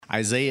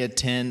Isaiah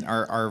 10,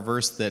 our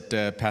verse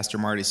that Pastor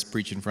Marty's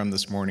preaching from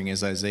this morning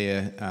is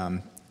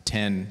Isaiah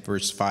 10,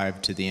 verse 5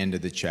 to the end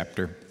of the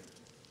chapter.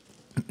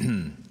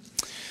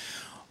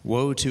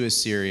 Woe to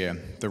Assyria,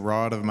 the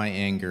rod of my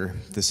anger,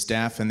 the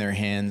staff in their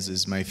hands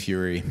is my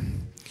fury.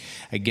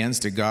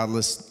 Against a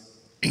godless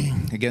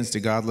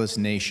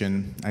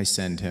nation I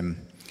send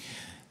him,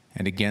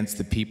 and against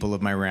the people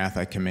of my wrath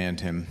I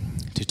command him,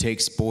 to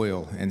take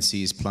spoil and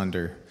seize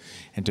plunder,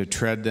 and to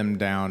tread them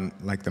down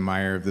like the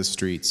mire of the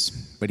streets.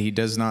 But he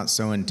does not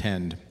so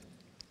intend,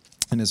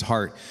 and his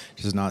heart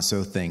does not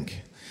so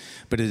think.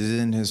 But it is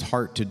in his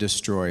heart to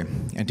destroy,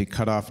 and to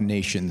cut off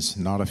nations,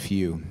 not a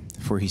few.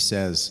 For he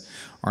says,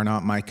 are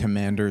not my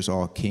commanders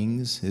all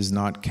kings? Is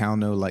not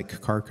Calno like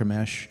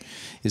Carchemish?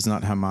 Is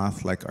not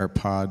Hamath like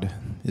Arpad?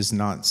 Is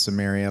not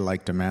Samaria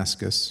like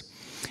Damascus?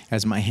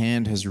 As my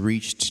hand has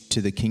reached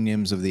to the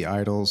kingdoms of the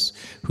idols,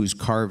 whose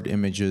carved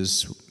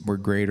images were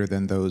greater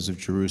than those of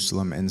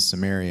Jerusalem and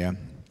Samaria,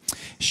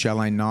 shall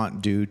I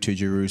not do to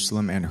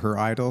Jerusalem and her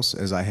idols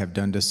as I have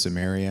done to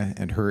Samaria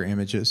and her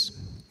images?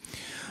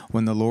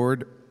 When the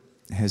Lord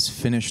has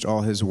finished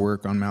all his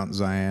work on Mount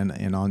Zion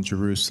and on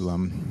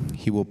Jerusalem,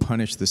 he will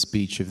punish the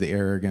speech of the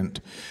arrogant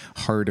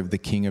heart of the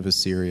king of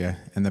Assyria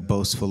and the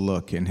boastful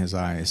look in his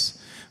eyes.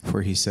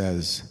 For he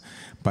says,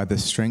 by the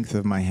strength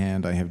of my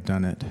hand I have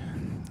done it,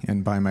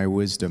 and by my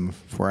wisdom,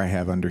 for I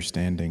have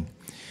understanding.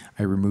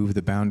 I remove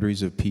the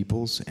boundaries of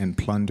peoples and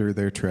plunder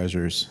their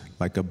treasures.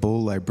 Like a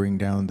bull I bring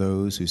down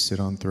those who sit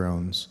on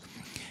thrones,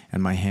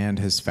 and my hand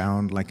has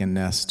found like a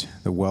nest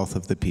the wealth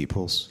of the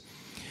peoples.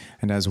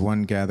 And as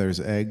one gathers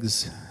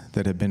eggs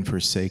that have been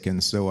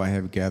forsaken, so I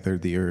have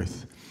gathered the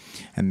earth.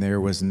 And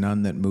there was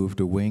none that moved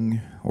a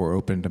wing, or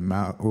opened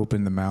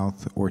the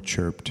mouth, or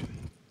chirped.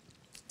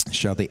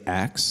 Shall the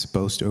axe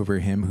boast over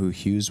him who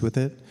hews with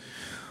it,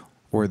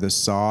 or the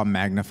saw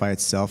magnify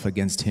itself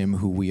against him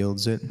who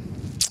wields it?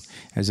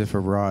 As if a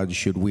rod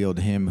should wield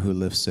him who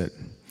lifts it,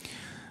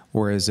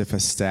 or as if a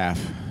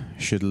staff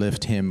should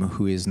lift him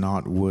who is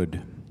not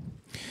wood.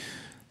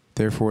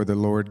 Therefore the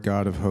Lord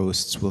God of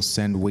hosts will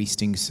send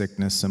wasting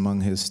sickness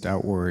among his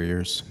stout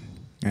warriors,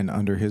 and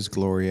under his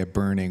glory a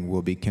burning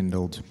will be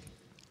kindled,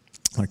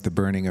 like the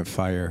burning of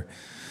fire.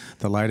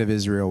 The light of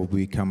Israel will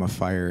become a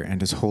fire,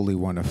 and his Holy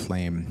One a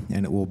flame,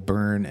 and it will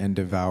burn and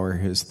devour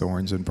his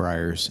thorns and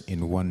briars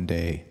in one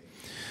day.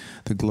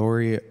 The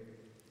glory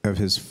of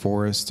his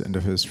forest and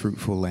of his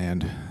fruitful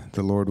land,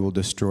 the Lord will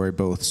destroy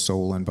both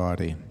soul and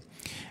body,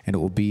 and it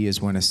will be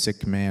as when a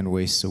sick man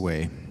wastes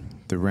away.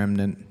 The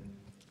remnant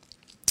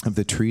of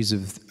the trees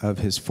of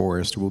his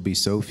forest will be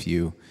so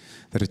few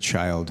that a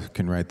child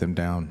can write them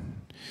down.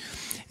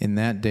 In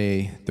that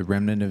day, the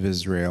remnant of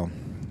Israel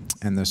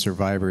and the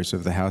survivors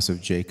of the house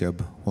of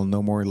Jacob will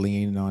no more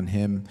lean on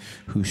him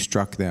who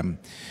struck them,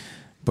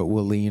 but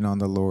will lean on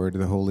the Lord,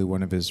 the Holy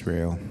One of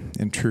Israel.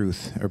 In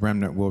truth, a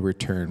remnant will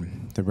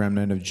return, the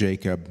remnant of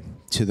Jacob,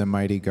 to the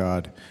mighty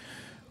God.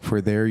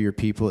 For though your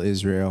people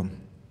Israel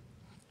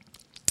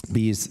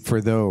be as the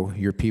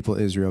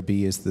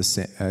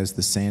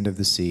sand of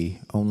the sea,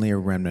 only a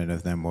remnant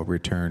of them will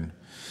return.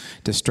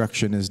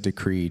 Destruction is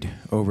decreed,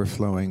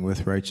 overflowing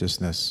with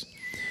righteousness.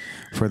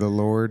 For the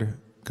Lord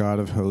God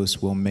of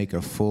hosts will make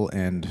a full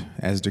end,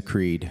 as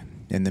decreed,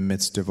 in the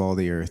midst of all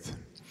the earth.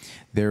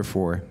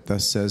 Therefore,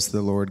 thus says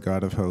the Lord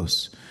God of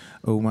hosts,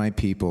 O my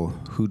people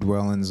who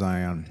dwell in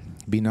Zion,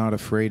 be not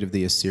afraid of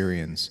the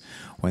Assyrians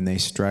when they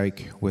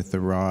strike with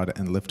the rod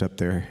and lift up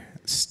their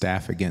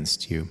staff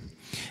against you,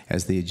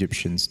 as the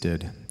Egyptians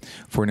did.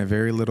 For in a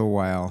very little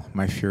while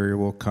my fury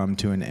will come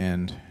to an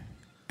end,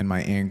 and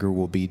my anger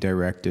will be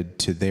directed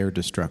to their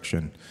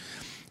destruction.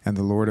 And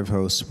the Lord of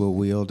hosts will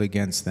wield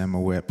against them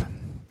a whip,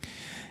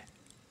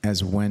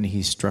 as when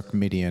he struck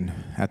Midian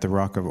at the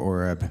rock of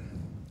Oreb.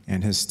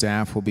 And his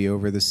staff will be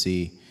over the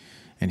sea,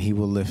 and he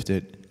will lift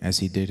it as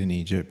he did in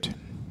Egypt.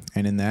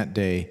 And in that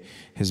day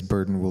his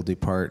burden will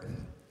depart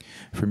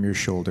from your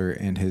shoulder,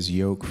 and his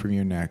yoke from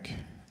your neck,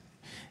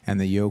 and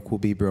the yoke will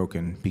be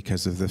broken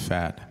because of the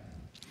fat.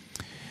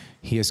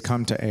 He has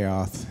come to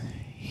Aoth,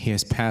 he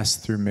has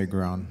passed through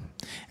Migron.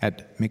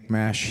 At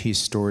Michmash he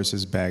stores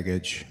his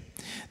baggage.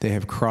 They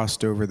have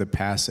crossed over the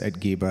pass at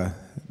Geba.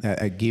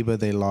 At Geba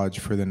they lodge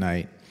for the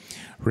night.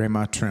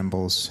 Ramah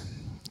trembles.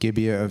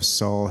 Gibeah of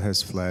Saul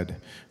has fled.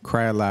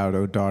 Cry aloud,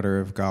 O daughter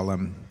of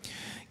Gallim.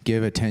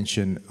 Give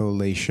attention, O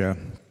Laisha.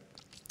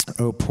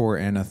 O poor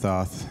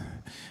Anathoth.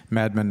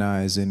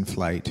 Madmenah is in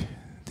flight.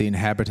 The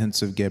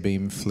inhabitants of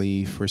Gebim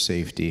flee for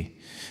safety.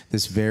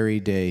 This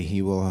very day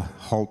he will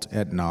halt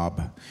at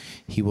Nob.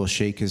 He will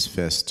shake his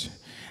fist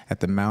at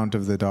the mount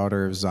of the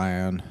daughter of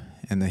Zion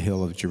and the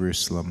hill of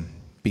Jerusalem.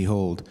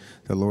 Behold,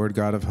 the Lord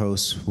God of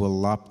hosts will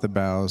lop the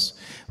boughs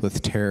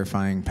with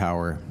terrifying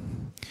power.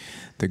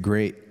 The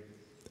great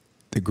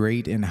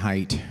in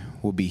height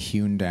will be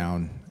hewn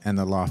down, and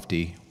the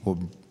lofty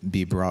will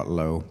be brought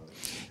low.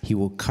 He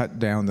will cut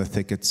down the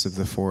thickets of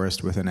the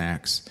forest with an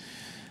axe,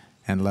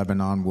 and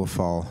Lebanon will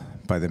fall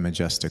by the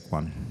majestic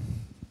one.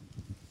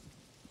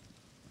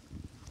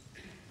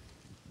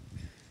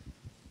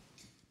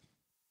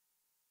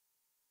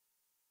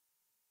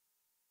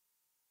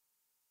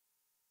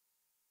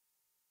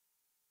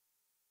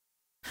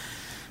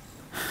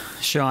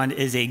 Sean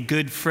is a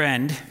good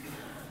friend,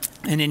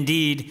 and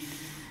indeed,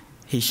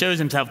 he shows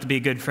himself to be a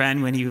good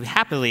friend when he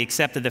happily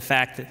accepted the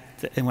fact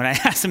that when I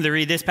asked him to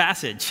read this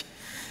passage.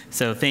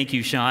 So thank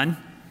you, Sean.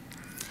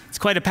 It's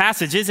quite a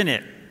passage, isn't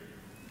it?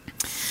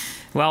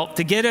 Well,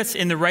 to get us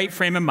in the right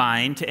frame of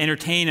mind to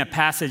entertain a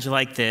passage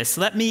like this,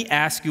 let me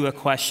ask you a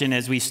question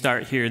as we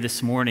start here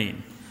this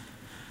morning.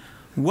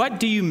 What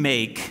do you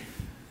make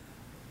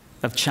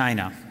of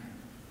China?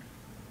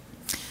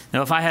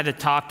 Now, if I had to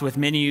talk with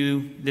many of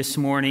you this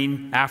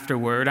morning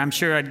afterward, I'm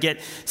sure I'd get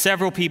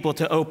several people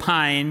to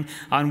opine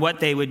on what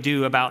they would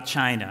do about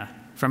China,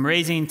 from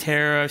raising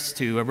tariffs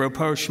to a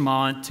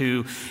rapprochement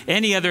to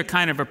any other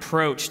kind of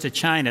approach to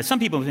China. Some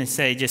people would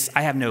say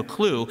I have no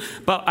clue,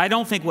 but I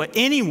don't think what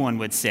anyone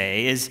would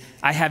say is,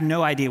 I have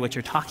no idea what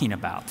you're talking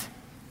about.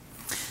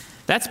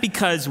 That's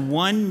because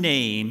one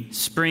name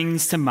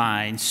springs to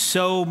mind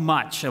so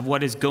much of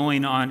what is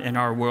going on in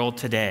our world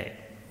today.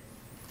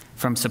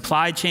 From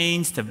supply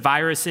chains to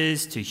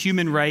viruses to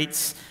human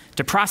rights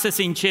to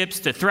processing chips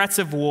to threats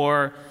of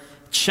war,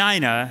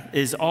 China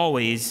is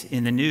always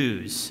in the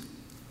news.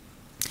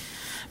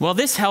 Well,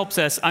 this helps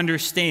us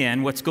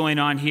understand what's going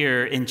on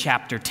here in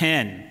chapter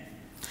 10.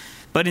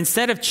 But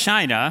instead of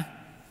China,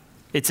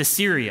 it's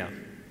Assyria.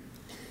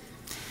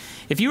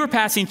 If you were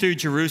passing through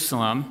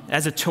Jerusalem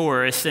as a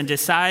tourist and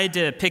decide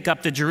to pick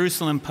up the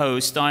Jerusalem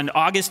Post on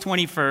August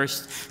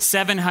 21st,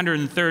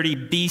 730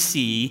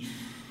 BC,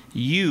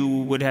 you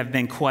would have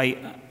been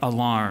quite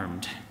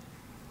alarmed.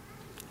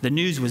 The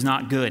news was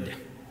not good.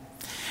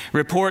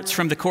 Reports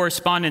from the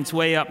correspondents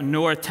way up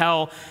north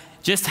tell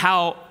just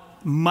how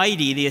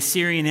mighty the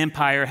Assyrian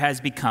Empire has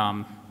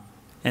become,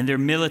 and their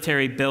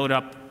military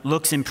buildup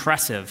looks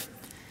impressive,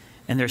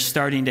 and they're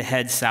starting to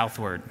head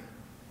southward.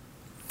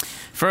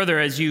 Further,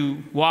 as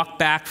you walk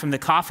back from the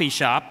coffee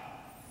shop,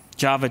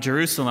 Java,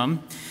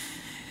 Jerusalem,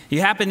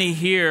 you happen to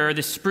hear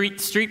the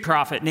street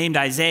prophet named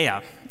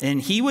Isaiah,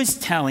 and he was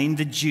telling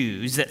the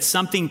Jews that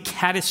something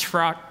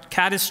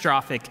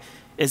catastrophic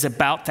is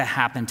about to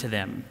happen to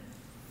them.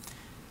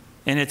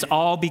 And it's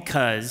all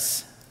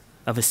because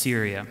of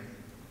Assyria.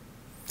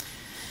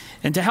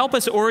 And to help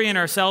us orient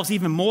ourselves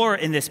even more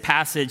in this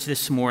passage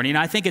this morning,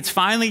 I think it's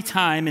finally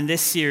time in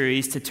this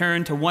series to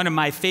turn to one of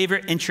my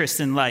favorite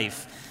interests in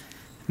life,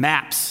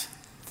 maps.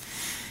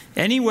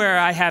 Anywhere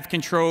I have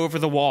control over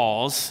the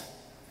walls,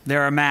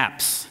 there are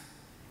maps.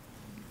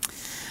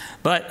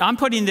 But I'm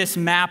putting this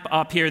map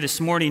up here this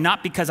morning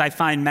not because I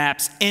find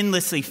maps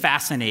endlessly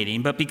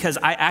fascinating, but because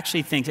I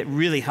actually think it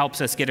really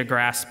helps us get a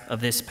grasp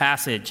of this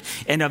passage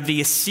and of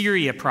the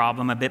Assyria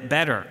problem a bit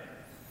better.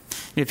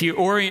 If you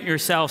orient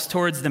yourselves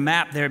towards the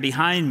map there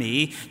behind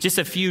me, just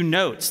a few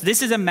notes.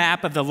 This is a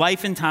map of the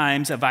life and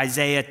times of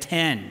Isaiah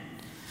 10.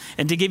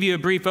 And to give you a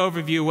brief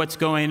overview of what's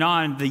going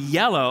on, the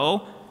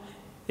yellow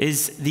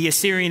is the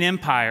Assyrian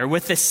Empire,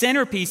 with the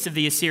centerpiece of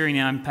the Assyrian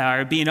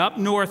Empire being up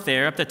north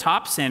there, up the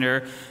top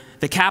center,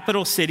 the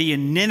capital city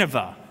in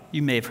Nineveh.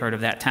 You may have heard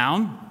of that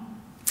town.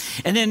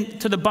 And then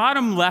to the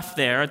bottom left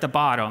there, at the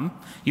bottom,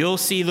 you'll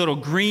see little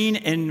green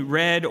and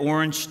red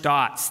orange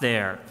dots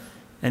there.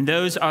 And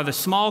those are the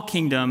small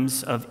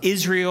kingdoms of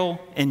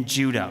Israel and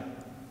Judah.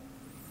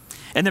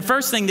 And the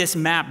first thing this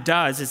map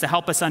does is to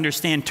help us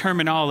understand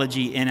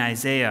terminology in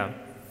Isaiah.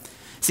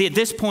 See, at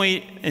this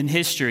point in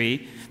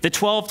history, the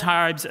 12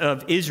 tribes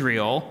of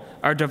Israel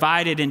are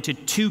divided into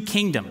two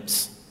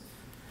kingdoms.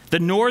 The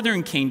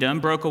northern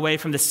kingdom broke away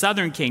from the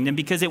southern kingdom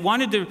because it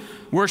wanted to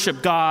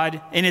worship God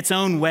in its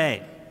own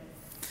way.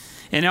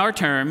 In our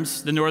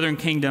terms, the northern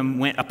kingdom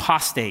went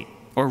apostate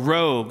or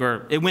rogue,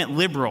 or it went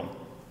liberal.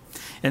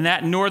 And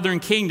that northern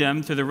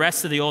kingdom, through the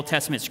rest of the Old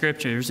Testament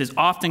scriptures, is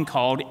often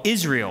called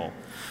Israel.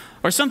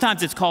 Or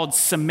sometimes it's called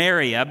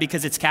Samaria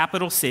because its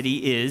capital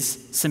city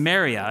is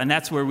Samaria. And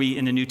that's where we,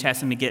 in the New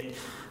Testament, get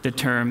the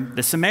term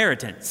the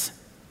Samaritans.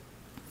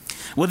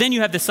 Well, then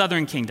you have the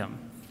southern kingdom,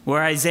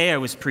 where Isaiah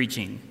was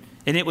preaching.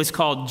 And it was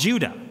called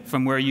Judah,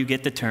 from where you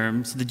get the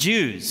terms the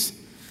Jews.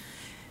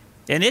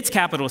 And its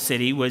capital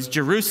city was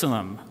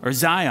Jerusalem, or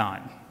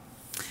Zion.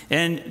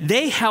 And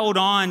they held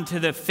on to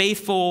the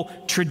faithful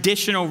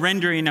traditional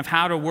rendering of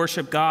how to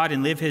worship God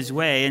and live his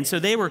way. And so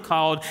they were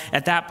called,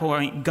 at that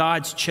point,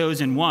 God's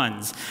chosen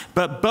ones.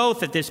 But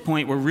both at this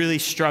point were really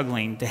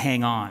struggling to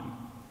hang on.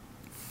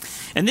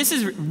 And this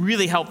is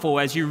really helpful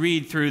as you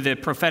read through the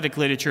prophetic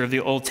literature of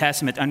the Old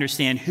Testament to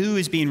understand who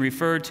is being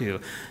referred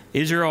to,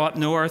 Israel up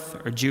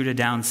north or Judah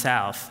down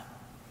south.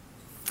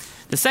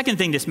 The second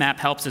thing this map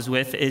helps us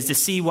with is to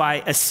see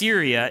why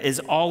Assyria is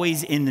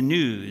always in the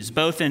news,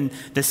 both in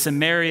the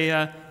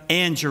Samaria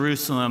and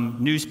Jerusalem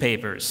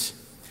newspapers.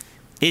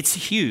 It's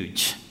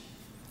huge.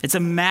 It's a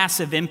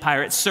massive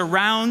empire. It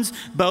surrounds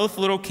both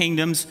little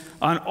kingdoms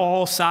on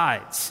all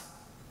sides.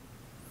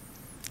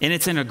 And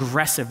it's an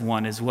aggressive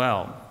one as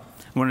well.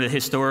 One of the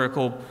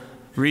historical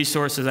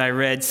resources I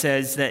read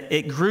says that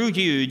it grew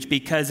huge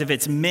because of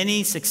its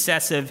many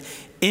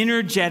successive,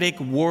 energetic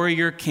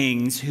warrior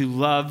kings who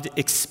loved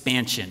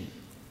expansion.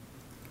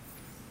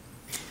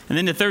 And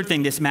then the third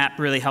thing this map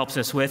really helps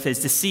us with is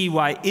to see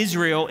why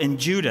Israel and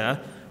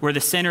Judah were the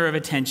center of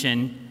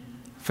attention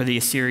for the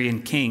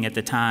Assyrian king at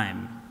the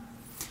time.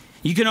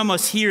 You can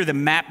almost hear the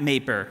map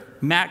maker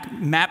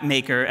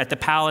at the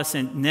palace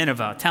in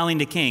Nineveh telling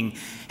the king,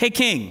 "Hey,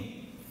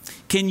 king,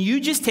 can you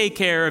just take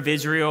care of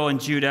Israel and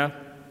Judah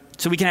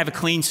so we can have a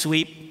clean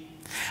sweep?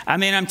 I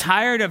mean, I'm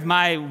tired of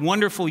my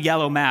wonderful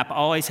yellow map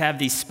always have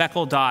these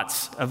speckled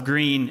dots of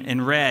green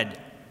and red."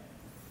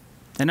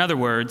 In other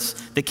words,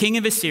 the king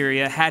of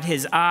Assyria had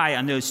his eye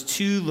on those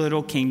two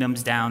little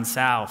kingdoms down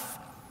south.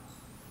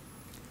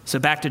 So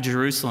back to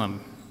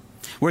Jerusalem,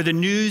 where the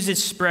news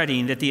is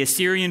spreading that the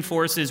Assyrian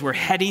forces were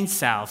heading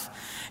south,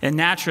 and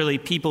naturally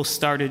people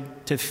started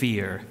to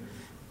fear.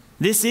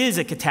 This is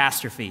a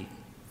catastrophe.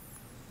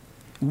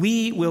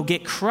 We will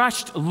get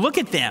crushed. Look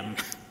at them,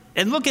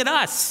 and look at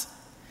us.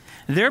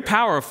 They're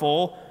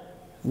powerful,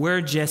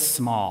 we're just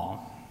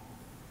small.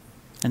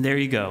 And there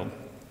you go.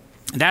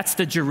 That's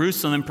the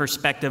Jerusalem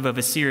perspective of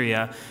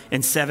Assyria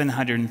in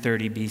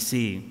 730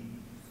 BC.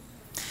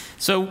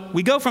 So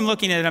we go from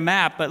looking at a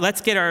map, but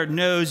let's get our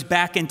nose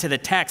back into the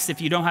text.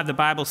 If you don't have the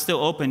Bible still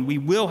open, we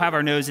will have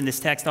our nose in this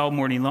text all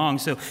morning long.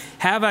 So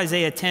have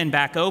Isaiah 10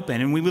 back open.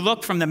 And when we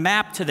look from the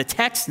map to the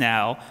text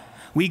now,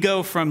 we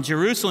go from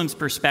Jerusalem's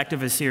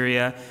perspective of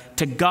Assyria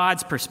to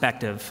God's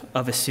perspective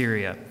of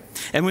Assyria.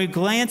 And when we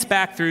glance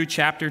back through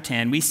chapter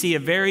 10, we see a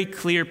very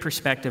clear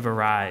perspective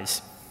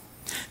arise,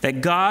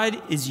 that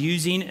God is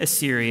using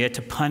Assyria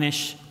to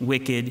punish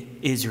wicked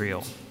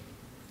Israel.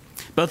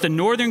 Both the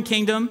northern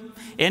kingdom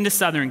and the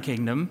southern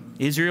kingdom,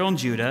 Israel and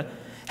Judah,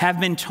 have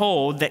been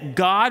told that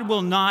God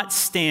will not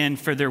stand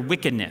for their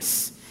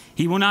wickedness.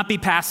 He will not be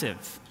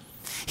passive.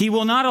 He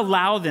will not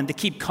allow them to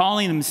keep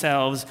calling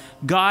themselves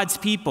God's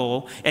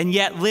people and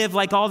yet live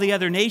like all the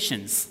other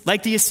nations,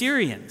 like the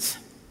Assyrians.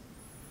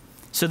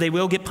 So they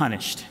will get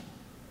punished.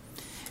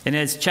 And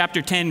as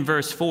chapter 10,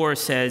 verse 4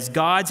 says,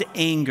 God's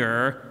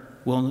anger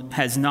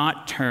has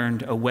not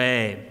turned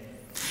away.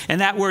 And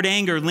that word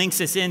anger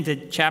links us into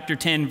chapter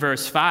 10,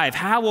 verse 5.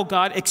 How will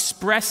God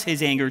express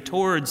his anger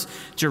towards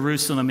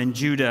Jerusalem and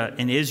Judah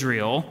and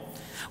Israel?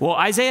 Well,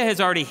 Isaiah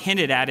has already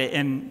hinted at it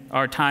in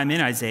our time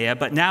in Isaiah,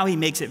 but now he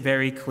makes it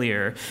very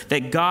clear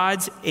that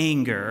God's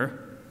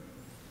anger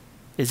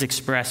is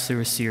expressed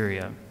through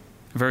Assyria.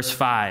 Verse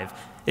 5,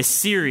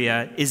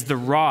 Assyria is the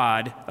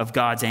rod of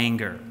God's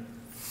anger.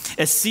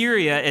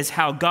 Assyria is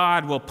how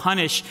God will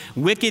punish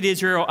wicked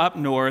Israel up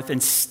north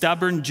and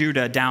stubborn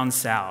Judah down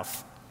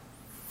south.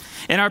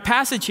 And our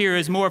passage here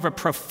is more of a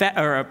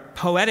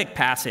poetic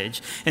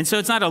passage, and so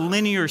it's not a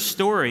linear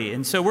story.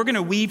 And so we're going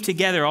to weave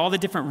together all the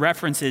different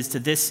references to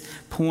this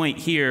point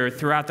here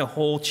throughout the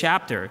whole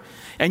chapter.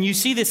 And you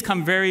see this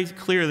come very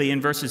clearly in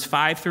verses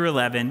 5 through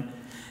 11.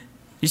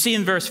 You see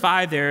in verse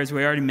 5 there, as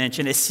we already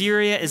mentioned,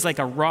 Assyria is like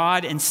a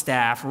rod and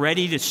staff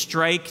ready to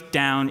strike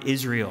down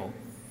Israel.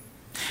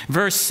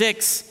 Verse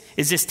 6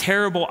 is this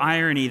terrible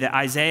irony that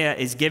Isaiah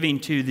is giving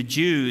to the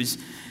Jews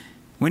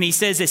when he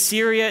says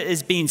Assyria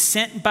is being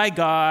sent by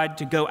God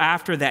to go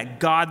after that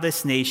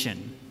godless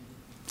nation.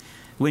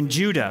 When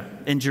Judah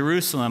and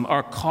Jerusalem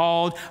are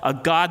called a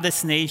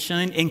godless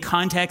nation in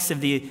context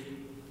of the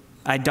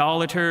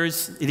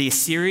idolaters, the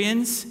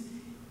Assyrians,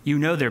 you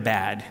know they're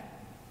bad.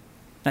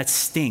 That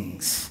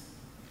stings.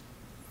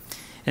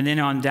 And then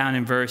on down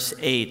in verse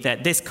 8,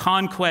 that this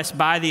conquest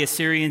by the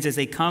Assyrians as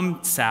they come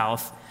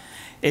south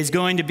is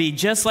going to be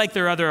just like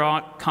their other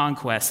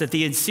conquests, that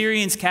the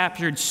Assyrians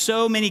captured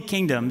so many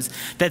kingdoms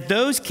that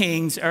those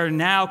kings are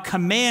now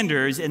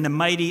commanders in the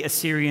mighty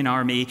Assyrian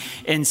army,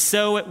 and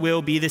so it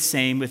will be the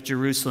same with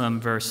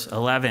Jerusalem, verse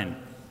 11.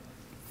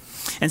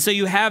 And so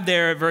you have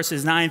there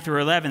verses 9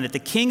 through 11 that the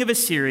king of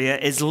Assyria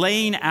is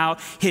laying out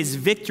his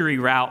victory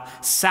route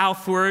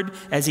southward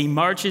as he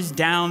marches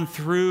down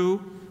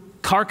through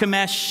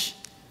Carchemish,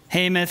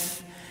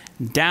 Hamath,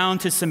 down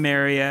to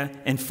Samaria,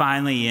 and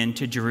finally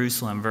into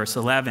Jerusalem, verse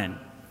 11.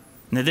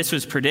 Now this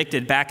was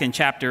predicted back in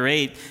chapter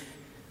 8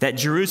 that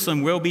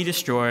Jerusalem will be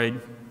destroyed.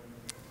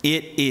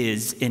 It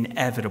is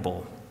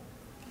inevitable.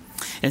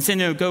 And so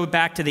now go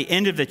back to the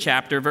end of the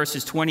chapter,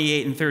 verses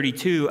 28 and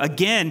 32.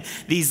 Again,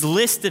 these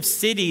lists of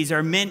cities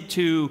are meant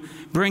to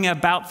bring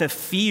about the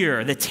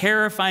fear, the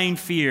terrifying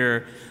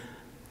fear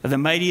of the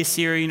mighty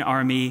Assyrian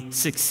army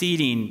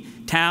succeeding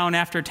town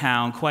after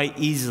town quite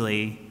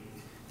easily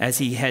as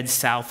he heads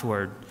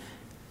southward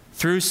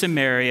through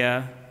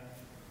Samaria,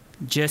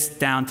 just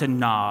down to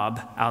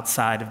Nob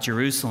outside of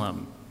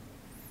Jerusalem.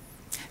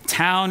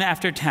 Town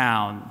after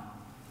town,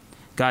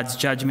 God's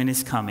judgment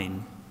is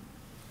coming.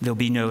 There'll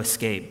be no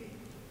escape.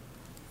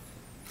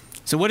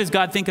 So what does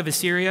God think of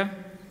Assyria?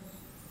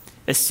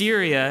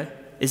 Assyria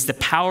is the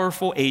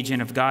powerful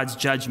agent of God's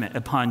judgment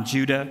upon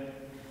Judah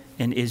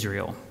and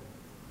Israel.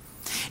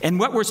 And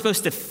what we're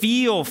supposed to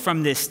feel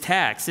from this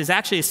text is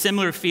actually a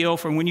similar feel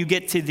from when you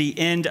get to the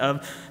end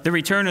of the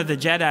Return of the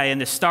Jedi in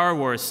the Star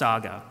Wars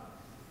saga.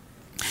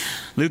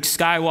 Luke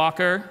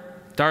Skywalker,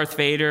 Darth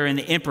Vader, and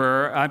the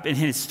Emperor up in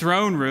his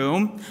throne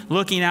room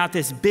looking out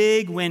this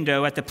big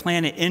window at the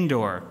planet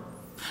Endor.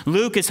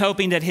 Luke is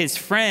hoping that his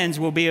friends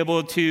will be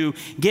able to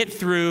get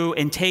through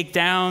and take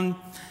down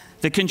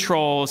the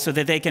controls so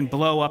that they can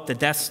blow up the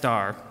Death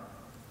Star.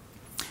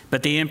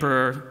 But the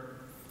emperor,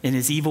 in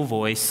his evil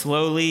voice,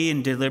 slowly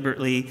and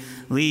deliberately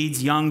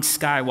leads young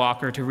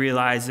Skywalker to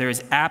realize there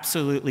is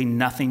absolutely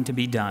nothing to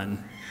be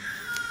done.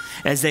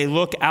 As they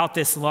look out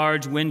this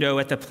large window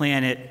at the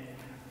planet,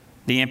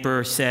 the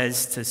emperor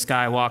says to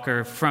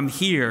Skywalker, "From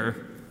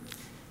here,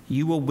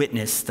 you will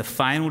witness the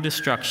final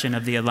destruction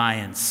of the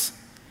Alliance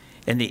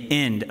and the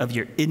end of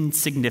your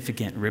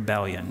insignificant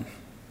rebellion."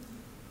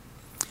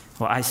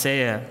 Well,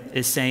 Isaiah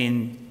is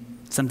saying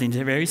something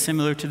very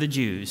similar to the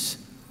Jews.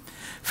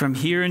 From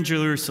here in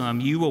Jerusalem,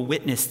 you will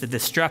witness the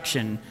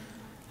destruction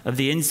of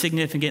the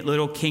insignificant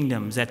little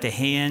kingdoms at the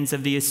hands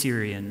of the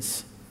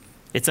Assyrians.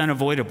 It's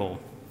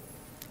unavoidable.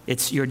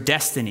 It's your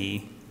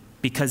destiny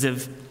because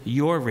of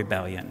your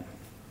rebellion.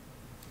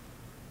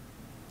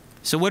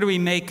 So what do we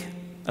make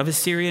of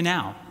Assyria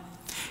now?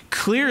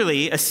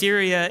 Clearly,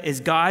 Assyria is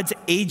God's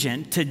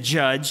agent to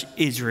judge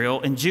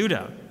Israel and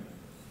Judah.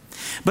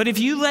 But if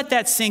you let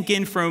that sink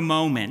in for a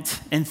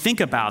moment and think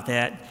about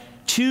that,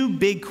 two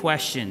big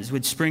questions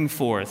would spring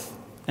forth.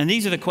 And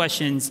these are the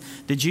questions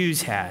the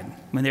Jews had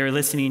when they were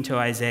listening to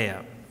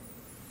Isaiah.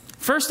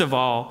 First of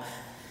all,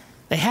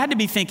 they had to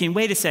be thinking,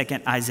 wait a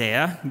second,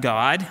 Isaiah,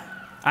 God.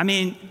 I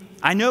mean,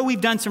 I know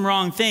we've done some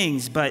wrong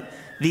things, but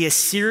the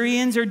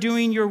Assyrians are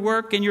doing your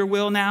work and your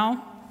will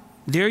now?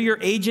 They're your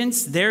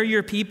agents? They're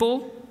your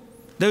people?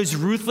 Those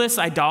ruthless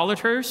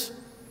idolaters?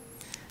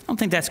 I don't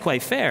think that's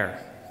quite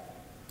fair.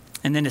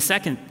 And then the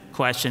second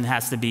question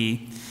has to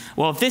be,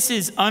 well, if this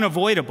is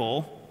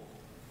unavoidable,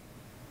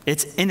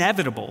 it's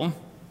inevitable,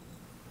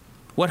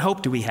 what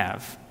hope do we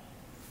have?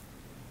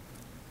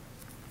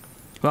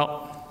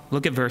 Well,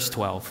 look at verse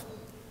 12.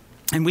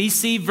 And we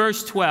see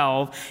verse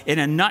 12 in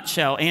a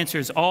nutshell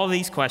answers all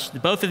these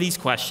questions, both of these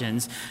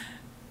questions,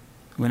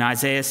 when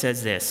Isaiah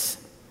says this: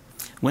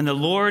 when the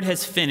Lord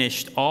has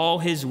finished all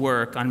his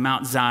work on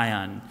Mount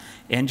Zion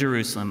and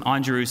Jerusalem,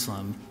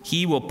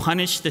 he will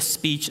punish the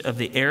speech of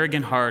the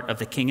arrogant heart of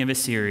the king of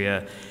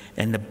Assyria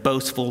and the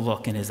boastful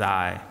look in his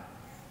eye.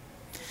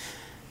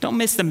 Don't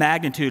miss the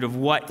magnitude of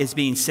what is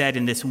being said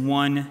in this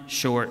one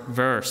short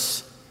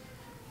verse.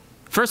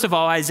 First of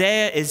all,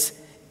 Isaiah is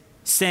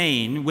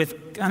saying,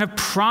 with kind of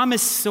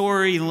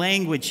promissory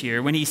language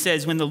here, when he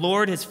says, when the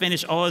Lord has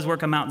finished all his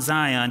work on Mount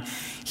Zion,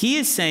 he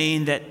is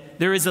saying that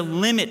there is a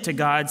limit to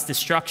God's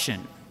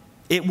destruction.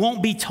 It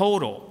won't be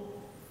total.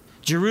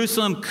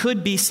 Jerusalem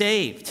could be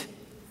saved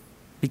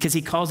because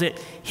he calls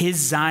it his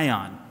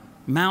Zion,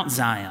 Mount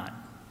Zion.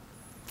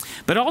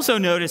 But also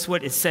notice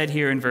what is said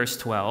here in verse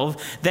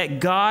 12, that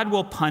God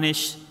will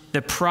punish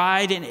the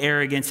pride and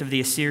arrogance of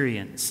the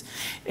Assyrians.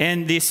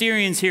 And the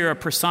Assyrians here are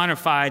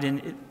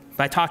personified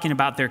by talking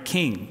about their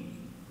king.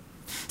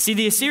 See,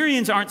 the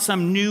Assyrians aren't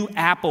some new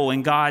apple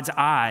in God's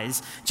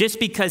eyes just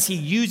because he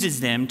uses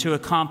them to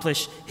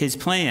accomplish his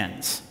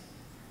plans.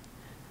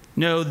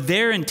 No,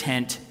 their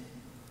intent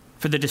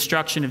for the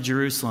destruction of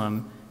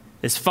Jerusalem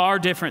is far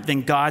different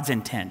than God's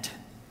intent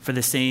for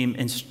the same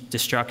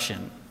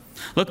destruction.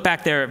 Look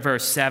back there at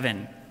verse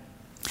 7.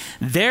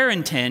 Their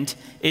intent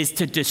is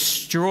to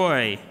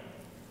destroy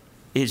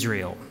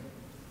Israel.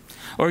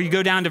 Or you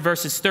go down to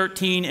verses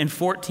 13 and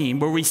 14,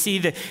 where we see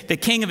the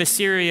king of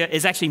Assyria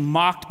is actually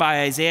mocked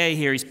by Isaiah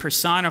here. He's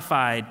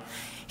personified.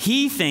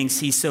 He thinks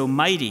he's so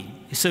mighty,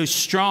 so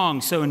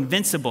strong, so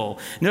invincible.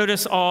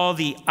 Notice all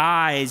the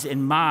eyes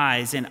and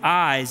my's and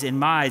eyes and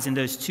my's in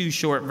those two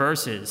short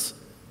verses.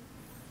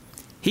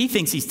 He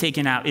thinks he's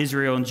taken out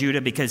Israel and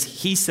Judah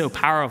because he's so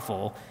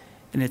powerful,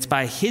 and it's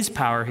by his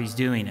power he's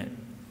doing it.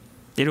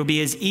 It'll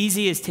be as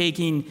easy as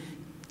taking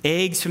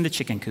eggs from the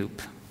chicken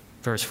coop,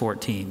 verse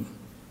 14.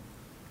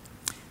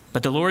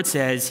 But the Lord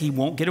says he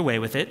won't get away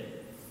with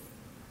it.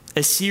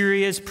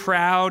 Assyria's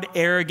proud,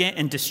 arrogant,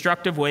 and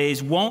destructive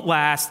ways won't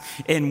last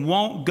and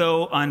won't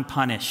go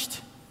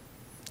unpunished.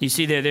 You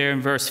see there in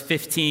verse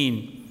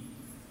 15.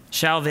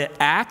 Shall the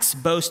axe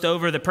boast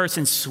over the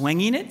person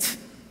swinging it?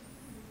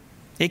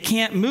 It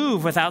can't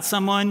move without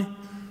someone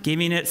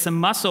giving it some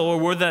muscle. Or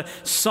will the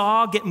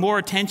saw get more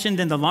attention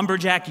than the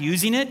lumberjack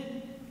using it?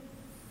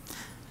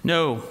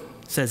 No,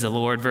 says the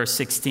Lord, verse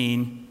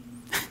 16.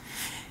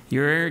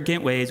 Your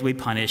arrogant ways we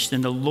punish,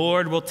 then the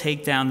Lord will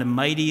take down the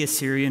mighty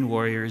Assyrian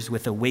warriors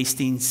with a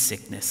wasting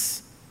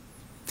sickness.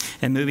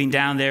 And moving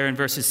down there in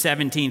verses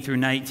 17 through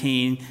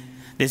 19,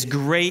 this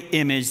great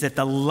image that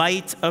the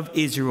light of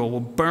Israel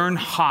will burn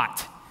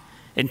hot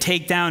and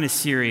take down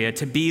Assyria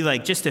to be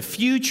like just a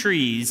few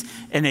trees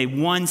in a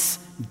once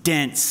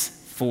dense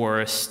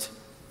forest,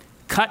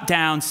 cut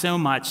down so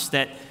much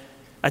that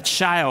a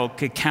child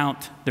could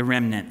count the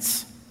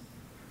remnants.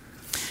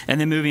 And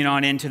then moving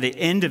on into the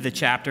end of the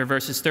chapter,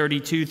 verses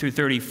 32 through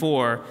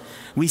 34,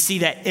 we see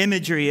that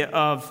imagery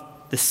of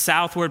the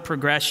southward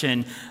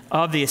progression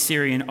of the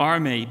Assyrian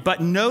army. But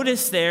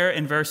notice there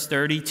in verse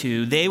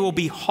 32, they will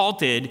be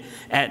halted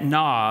at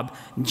Nob,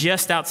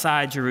 just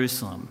outside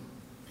Jerusalem.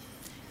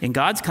 In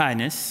God's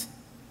kindness,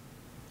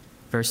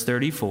 verse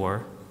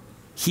 34,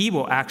 he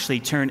will actually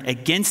turn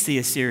against the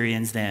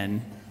Assyrians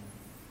then,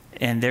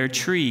 and their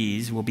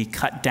trees will be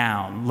cut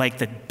down like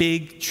the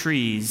big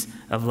trees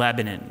of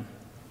Lebanon.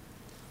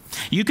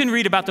 You can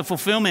read about the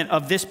fulfillment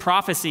of this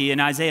prophecy in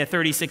Isaiah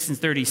 36 and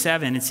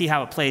 37 and see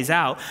how it plays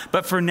out.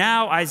 But for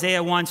now,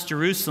 Isaiah wants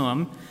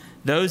Jerusalem,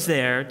 those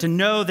there, to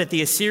know that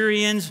the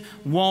Assyrians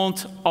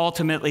won't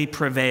ultimately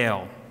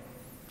prevail.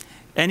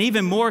 And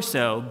even more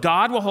so,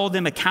 God will hold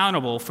them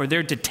accountable for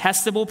their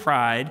detestable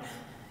pride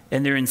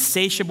and their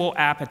insatiable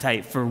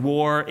appetite for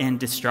war and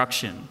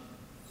destruction.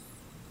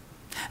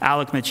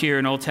 Alec Machir,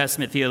 an Old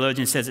Testament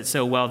theologian, says it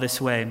so well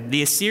this way: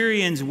 the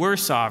Assyrians were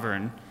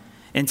sovereign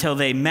until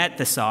they met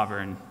the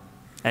sovereign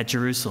at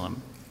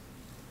Jerusalem.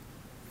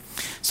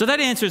 So that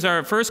answers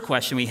our first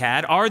question we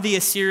had. Are the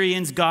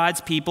Assyrians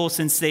God's people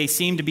since they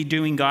seem to be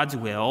doing God's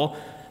will?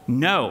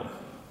 No.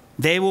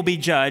 They will be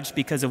judged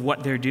because of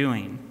what they're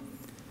doing.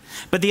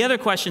 But the other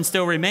question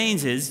still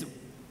remains is,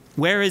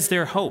 where is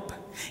their hope?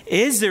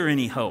 Is there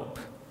any hope?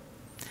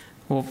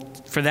 Well,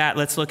 for that,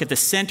 let's look at the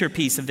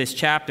centerpiece of this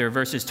chapter,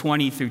 verses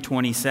 20 through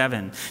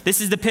 27. This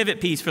is the pivot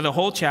piece for the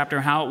whole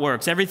chapter, how it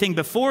works. Everything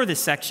before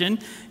this section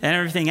and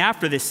everything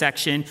after this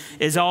section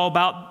is all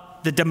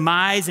about the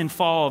demise and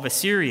fall of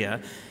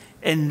Assyria.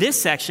 And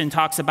this section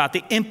talks about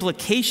the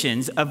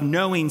implications of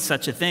knowing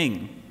such a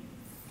thing.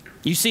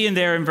 You see in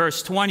there in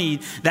verse 20,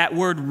 that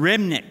word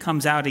remnant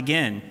comes out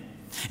again.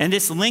 And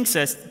this links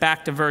us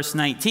back to verse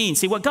 19.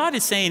 See, what God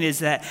is saying is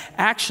that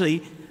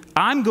actually,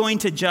 I'm going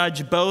to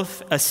judge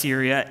both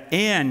Assyria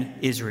and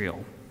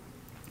Israel.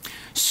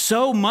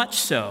 So much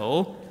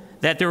so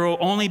that there will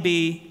only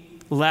be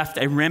left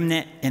a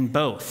remnant in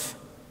both.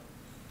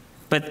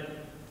 But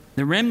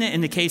the remnant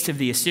in the case of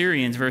the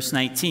Assyrians, verse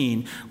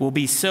 19, will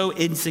be so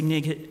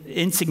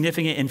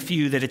insignificant and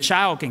few that a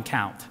child can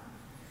count.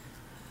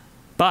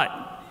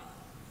 But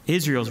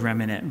Israel's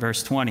remnant,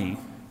 verse 20,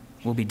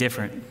 will be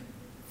different.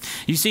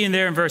 You see in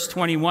there in verse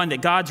 21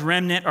 that God's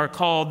remnant are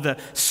called the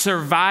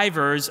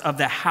survivors of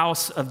the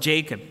house of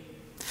Jacob.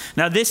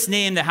 Now, this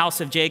name, the house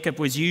of Jacob,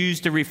 was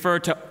used to refer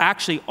to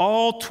actually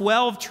all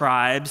 12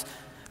 tribes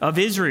of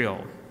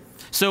Israel.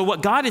 So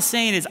what God is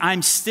saying is,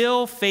 I'm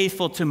still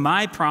faithful to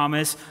my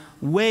promise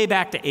way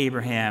back to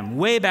Abraham,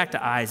 way back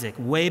to Isaac,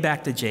 way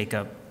back to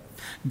Jacob.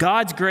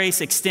 God's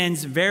grace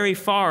extends very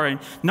far, and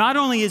not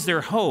only is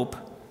there hope,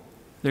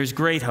 there's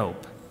great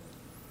hope.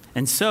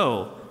 And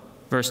so,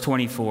 verse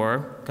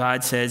 24,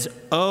 God says,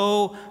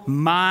 "Oh,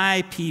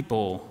 my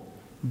people,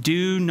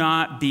 do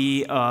not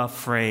be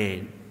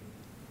afraid."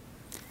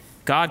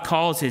 God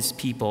calls his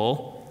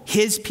people,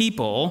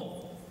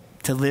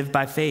 to live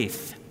by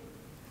faith.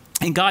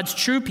 And God's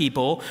true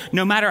people,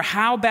 no matter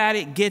how bad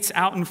it gets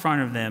out in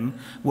front of them,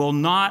 will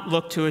not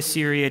look to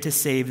Assyria to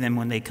save them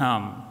when they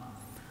come.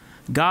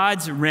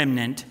 God's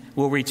remnant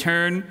will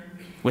return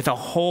with a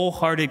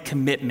wholehearted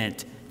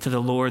commitment to the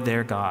Lord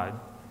their God.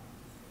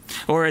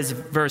 Or as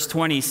verse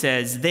 20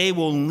 says, they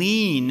will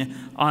lean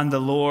on the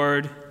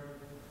Lord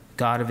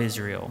God of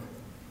Israel.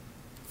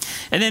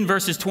 And then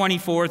verses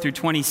 24 through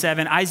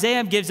 27,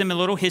 Isaiah gives them a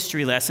little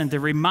history lesson to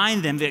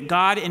remind them that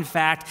God, in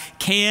fact,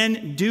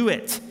 can do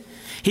it.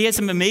 He has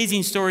some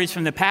amazing stories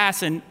from the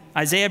past, and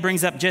Isaiah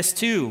brings up just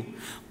two.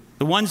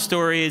 The one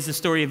story is the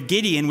story of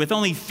Gideon with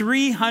only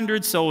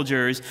 300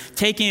 soldiers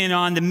taking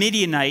on the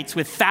Midianites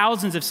with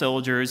thousands of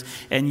soldiers,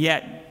 and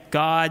yet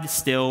God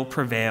still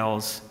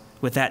prevails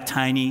with that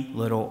tiny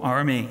little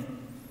army.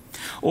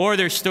 Or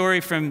their story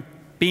from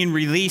being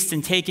released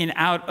and taken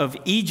out of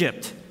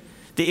Egypt.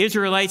 The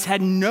Israelites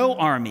had no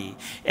army,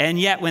 and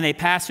yet when they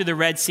passed through the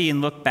Red Sea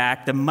and looked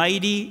back, the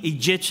mighty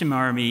Egyptian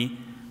army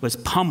was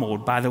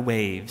pummeled by the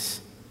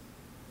waves.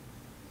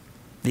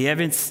 The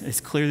evidence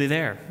is clearly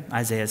there,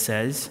 Isaiah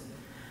says.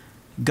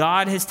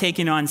 God has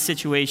taken on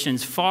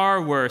situations far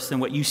worse than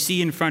what you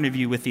see in front of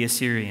you with the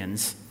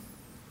Assyrians,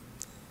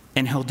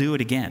 and he'll do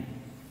it again.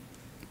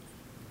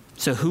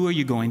 So who are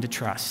you going to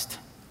trust?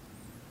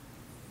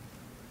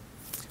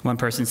 One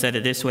person said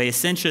it this way: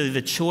 essentially,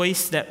 the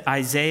choice that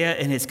Isaiah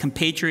and his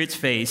compatriots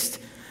faced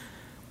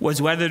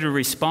was whether to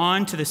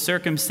respond to the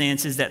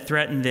circumstances that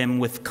threatened them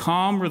with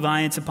calm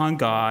reliance upon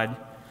God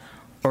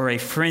or a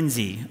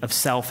frenzy of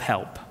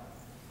self-help.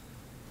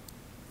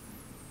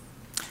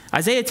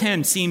 Isaiah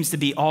 10 seems to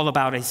be all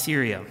about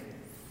Assyria.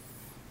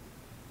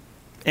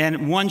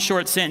 And one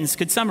short sentence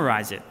could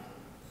summarize it.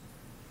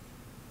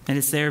 And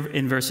it's there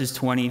in verses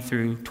 20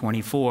 through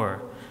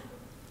 24.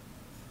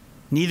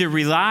 Neither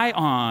rely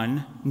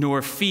on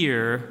nor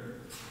fear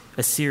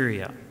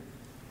Assyria.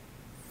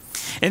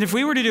 And if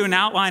we were to do an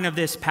outline of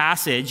this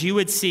passage, you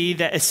would see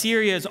that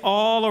Assyria is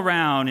all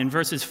around in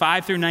verses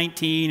 5 through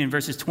 19 and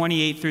verses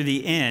 28 through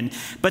the end.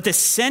 But the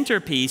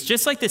centerpiece,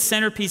 just like the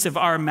centerpiece of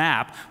our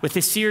map, with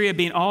Assyria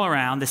being all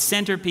around, the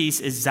centerpiece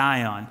is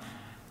Zion,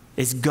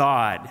 is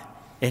God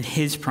and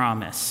his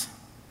promise.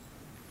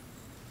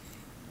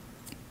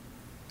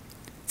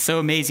 So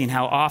amazing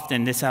how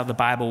often this is how the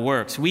Bible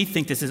works. We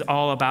think this is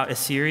all about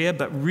Assyria,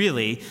 but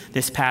really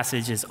this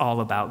passage is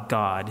all about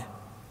God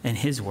and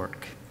his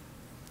work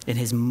and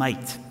his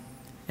might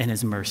and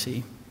his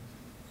mercy.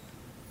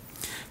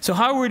 So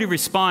how are we to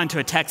respond to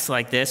a text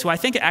like this? Well, I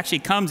think it actually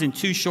comes in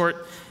two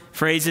short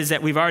phrases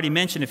that we've already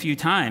mentioned a few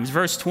times.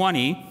 Verse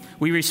 20,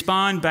 we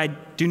respond by,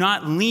 do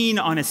not lean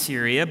on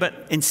Assyria,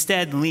 but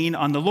instead lean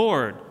on the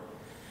Lord.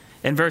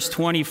 In verse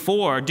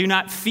 24, do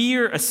not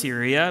fear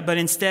Assyria, but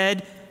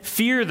instead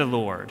fear the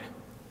Lord.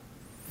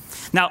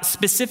 Now,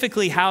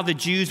 specifically how the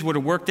Jews were to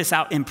work this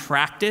out in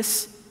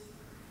practice,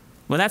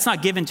 well, that's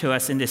not given to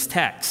us in this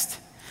text.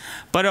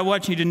 But I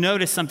want you to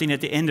notice something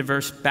at the end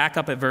of back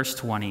up at verse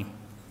 20.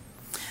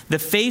 The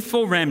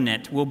faithful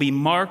remnant will be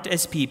marked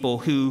as people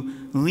who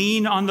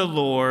lean on the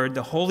Lord,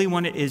 the Holy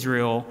One of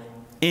Israel,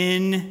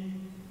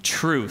 in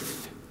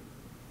truth.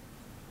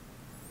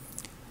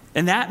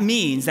 And that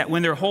means that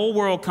when their whole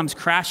world comes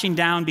crashing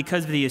down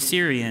because of the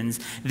Assyrians,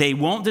 they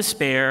won't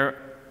despair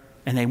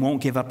and they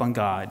won't give up on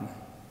God.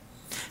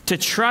 To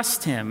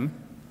trust him,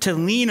 to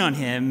lean on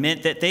him,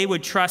 meant that they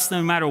would trust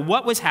no matter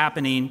what was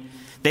happening,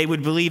 they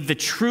would believe the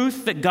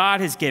truth that God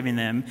has given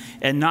them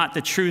and not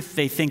the truth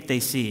they think they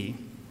see.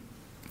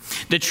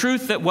 The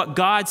truth that what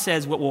God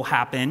says what will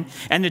happen,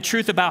 and the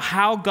truth about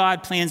how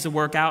God plans to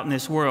work out in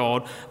this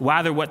world,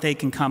 rather what they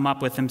can come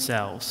up with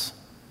themselves.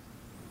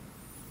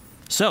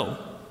 So,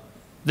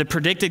 the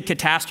predicted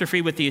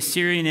catastrophe with the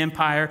Assyrian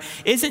Empire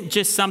isn't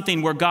just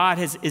something where God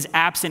is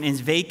absent and is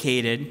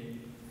vacated,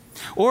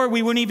 or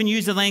we wouldn't even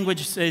use the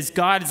language as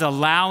God is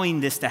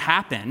allowing this to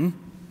happen.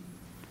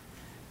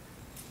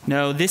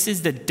 No, this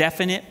is the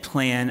definite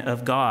plan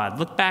of God.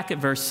 Look back at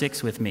verse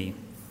 6 with me.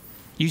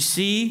 You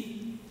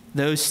see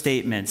those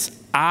statements.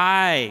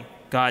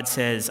 God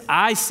says,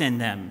 I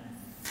send them.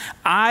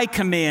 I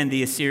command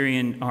the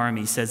Assyrian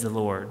army, says the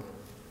Lord.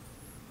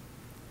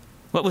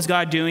 What was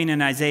God doing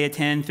in Isaiah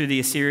 10 through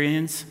the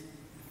Assyrians?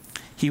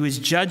 He was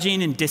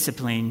judging and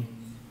disciplining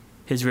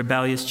his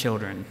rebellious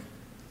children.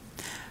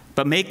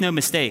 But make no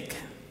mistake,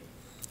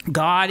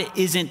 God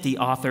isn't the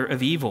author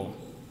of evil.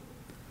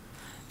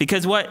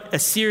 Because what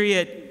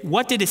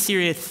did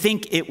Assyria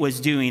think it was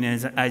doing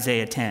in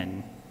Isaiah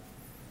 10?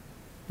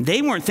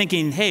 They weren't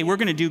thinking, hey, we're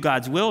going to do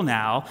God's will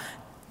now.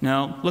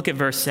 No, look at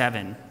verse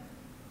 7.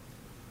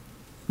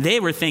 They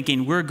were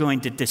thinking, we're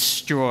going to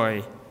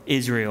destroy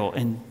Israel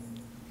and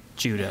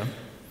Judah.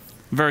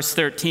 Verse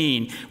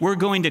 13, we're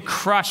going to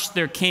crush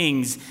their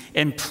kings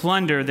and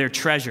plunder their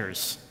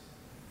treasures.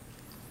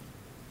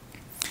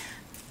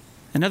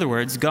 In other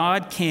words,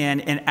 God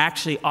can and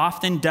actually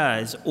often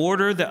does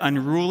order the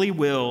unruly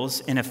wills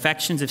and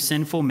affections of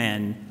sinful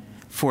men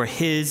for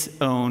his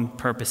own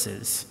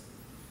purposes.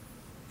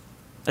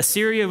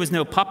 Assyria was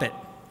no puppet.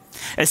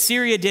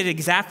 Assyria did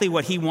exactly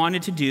what he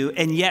wanted to do,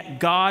 and yet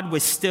God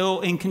was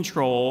still in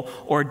control,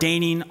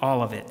 ordaining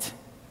all of it.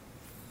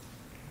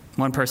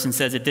 One person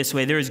says it this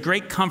way: there is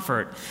great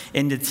comfort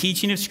in the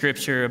teaching of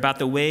Scripture about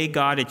the way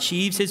God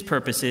achieves his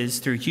purposes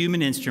through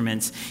human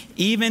instruments,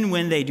 even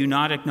when they do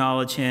not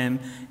acknowledge him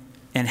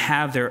and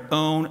have their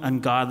own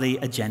ungodly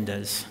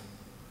agendas.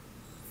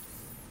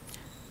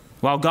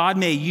 While God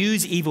may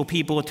use evil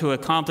people to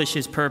accomplish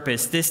his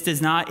purpose, this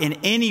does not in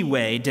any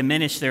way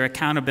diminish their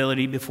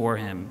accountability before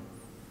him.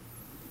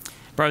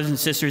 Brothers and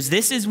sisters,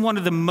 this is one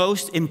of the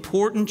most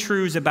important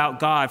truths about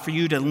God for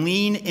you to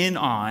lean in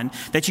on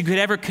that you could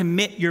ever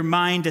commit your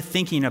mind to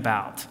thinking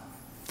about.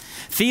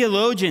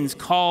 Theologians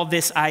call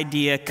this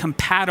idea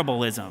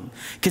compatibilism,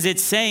 because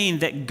it's saying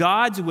that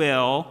God's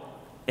will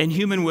and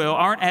human will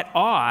aren't at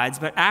odds,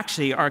 but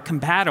actually are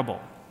compatible.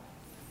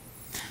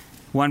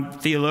 One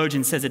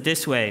theologian says it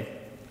this way: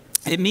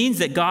 it means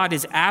that God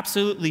is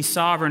absolutely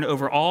sovereign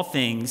over all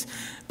things,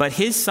 but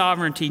his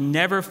sovereignty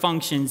never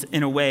functions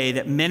in a way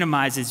that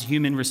minimizes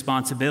human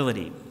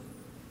responsibility.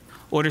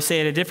 Or to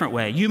say it a different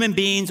way, human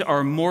beings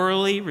are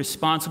morally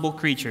responsible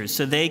creatures,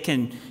 so they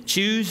can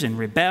choose and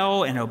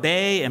rebel and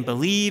obey and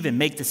believe and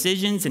make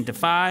decisions and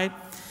defy,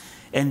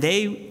 and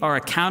they are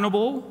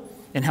accountable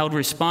and held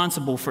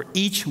responsible for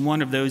each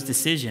one of those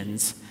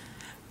decisions.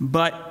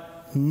 But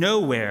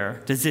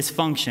nowhere does this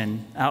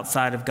function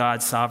outside of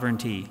God's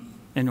sovereignty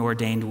and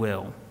ordained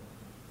will.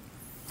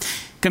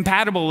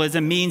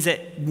 Compatibilism means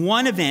that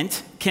one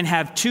event can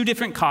have two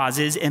different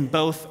causes and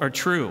both are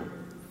true.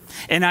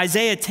 And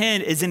Isaiah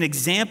 10 is an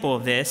example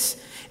of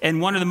this, and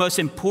one of the most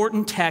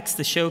important texts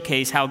to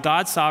showcase how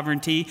God's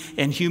sovereignty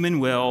and human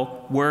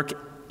will work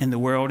in the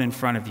world in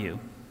front of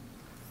you.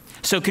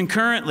 So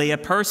concurrently, a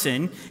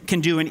person can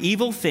do an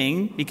evil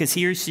thing because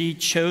he or she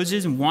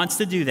chooses and wants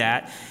to do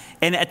that,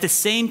 and at the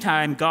same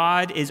time,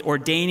 God is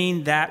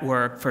ordaining that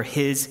work for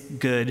his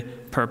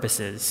good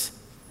purposes.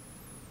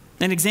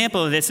 An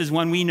example of this is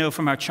one we know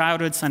from our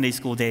childhood Sunday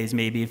school days,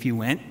 maybe, if you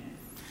went.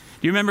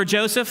 Do you remember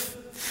Joseph?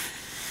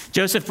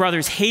 Joseph's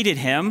brothers hated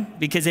him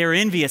because they were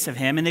envious of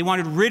him, and they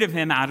wanted rid of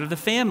him out of the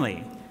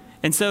family.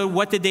 And so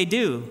what did they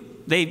do?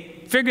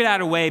 They figured out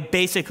a way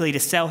basically to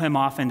sell him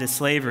off into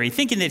slavery,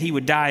 thinking that he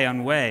would die on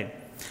the way.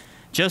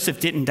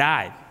 Joseph didn't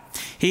die.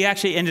 He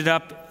actually ended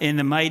up in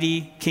the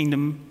mighty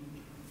kingdom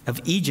of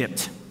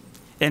Egypt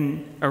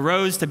and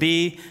arose to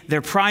be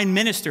their prime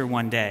minister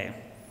one day.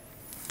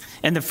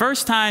 And the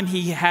first time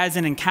he has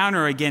an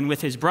encounter again with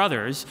his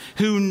brothers,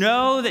 who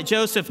know that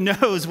Joseph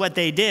knows what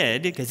they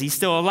did because he's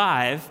still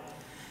alive,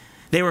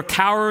 they were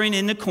cowering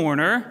in the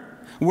corner,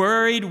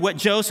 worried what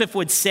Joseph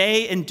would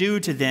say and do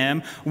to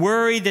them,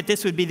 worried that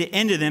this would be the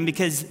end of them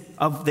because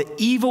of the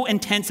evil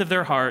intents of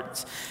their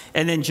hearts.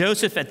 And then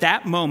Joseph at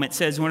that moment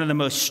says one of the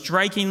most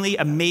strikingly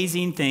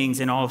amazing things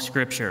in all of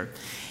Scripture.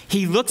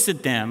 He looks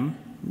at them,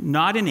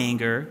 not in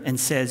anger, and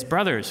says,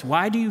 "Brothers,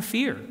 why do you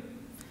fear?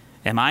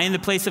 Am I in the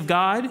place of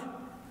God?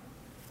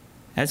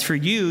 As for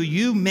you,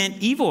 you meant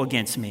evil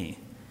against me,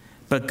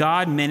 but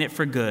God meant it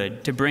for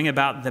good, to bring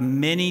about the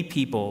many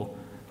people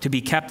to be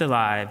kept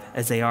alive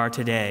as they are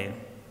today."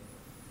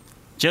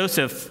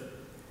 Joseph,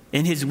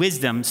 in his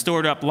wisdom,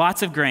 stored up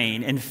lots of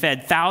grain and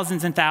fed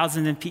thousands and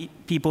thousands of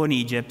people in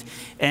Egypt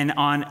and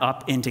on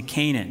up into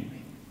Canaan.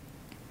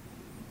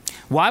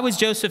 Why was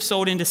Joseph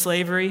sold into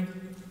slavery?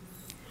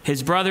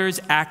 His brothers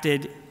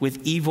acted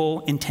with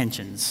evil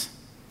intentions.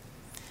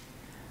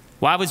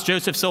 Why was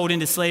Joseph sold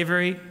into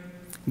slavery?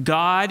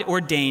 God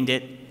ordained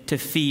it to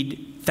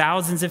feed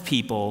thousands of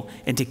people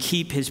and to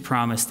keep his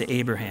promise to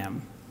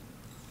Abraham.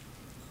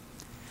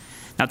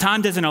 Now,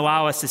 time doesn't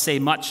allow us to say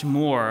much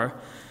more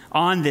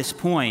on this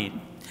point,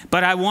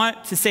 but I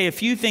want to say a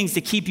few things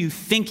to keep you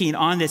thinking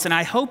on this, and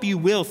I hope you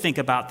will think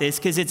about this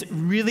because it's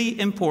really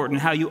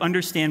important how you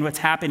understand what's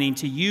happening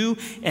to you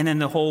and in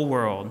the whole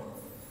world.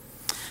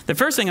 The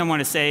first thing I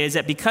want to say is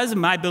that because of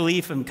my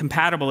belief in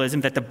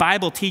compatibilism, that the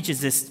Bible teaches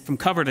this from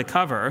cover to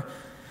cover,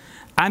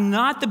 I'm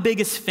not the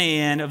biggest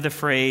fan of the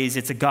phrase,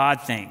 "it's a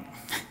God thing."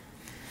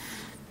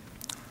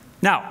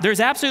 Now, there's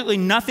absolutely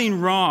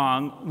nothing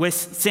wrong with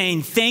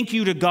saying thank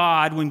you to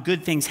God when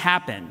good things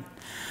happen.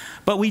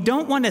 But we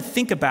don't want to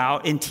think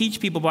about and teach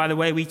people by the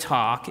way we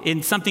talk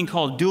in something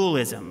called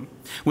dualism.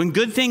 When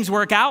good things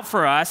work out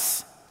for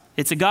us,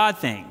 it's a God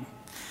thing.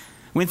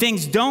 When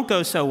things don't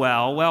go so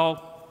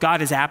well,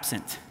 God is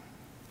absent.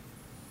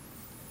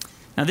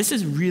 Now, this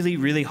is really,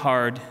 really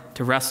hard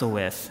to wrestle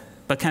with,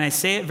 but can I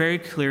say it very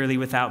clearly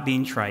without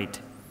being trite?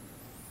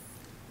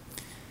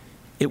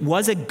 It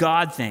was a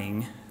God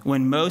thing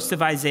when most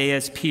of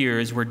Isaiah's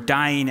peers were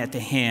dying at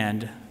the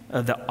hand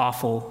of the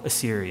awful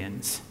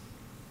Assyrians.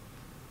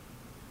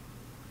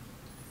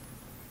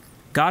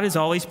 God is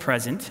always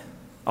present,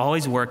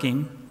 always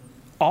working,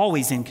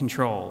 always in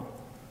control.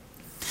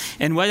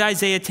 And what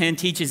Isaiah 10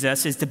 teaches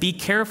us is to be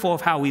careful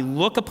of how we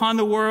look upon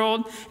the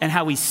world and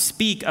how we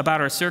speak about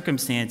our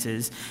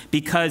circumstances,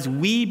 because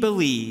we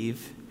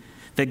believe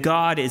that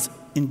God is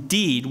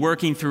indeed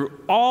working through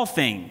all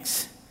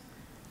things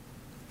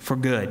for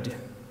good.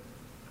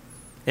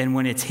 And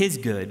when it's his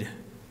good,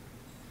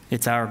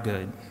 it's our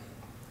good.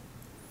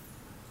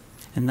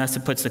 And thus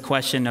it puts the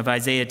question of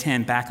Isaiah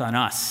 10 back on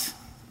us.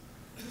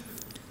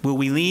 Will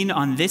we lean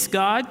on this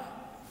God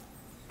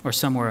or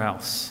somewhere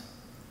else?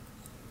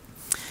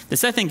 The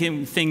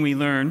second thing we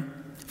learn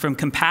from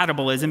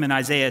compatibilism in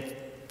Isaiah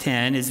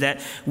 10 is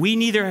that we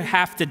neither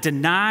have to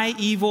deny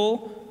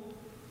evil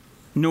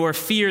nor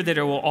fear that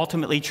it will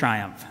ultimately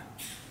triumph.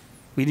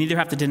 We neither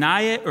have to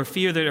deny it or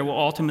fear that it will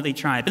ultimately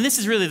triumph. And this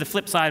is really the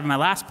flip side of my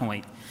last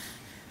point.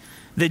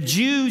 The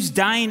Jews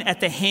dying at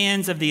the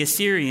hands of the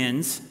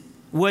Assyrians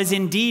was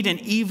indeed an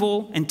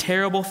evil and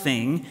terrible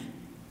thing,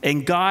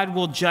 and God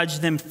will judge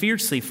them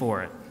fiercely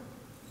for it.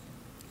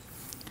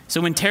 So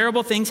when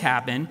terrible things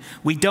happen,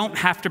 we don't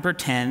have to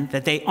pretend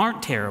that they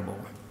aren't terrible.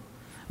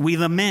 We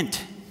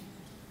lament.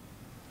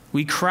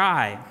 We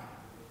cry.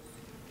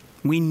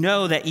 We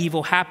know that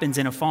evil happens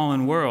in a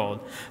fallen world,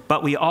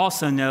 but we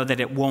also know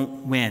that it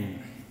won't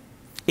win.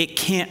 It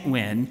can't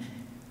win,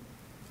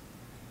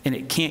 and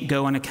it can't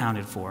go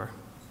unaccounted for.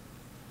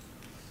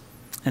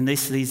 And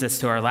this leads us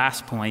to our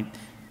last point.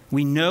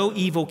 We know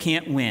evil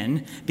can't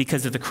win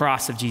because of the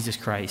cross of Jesus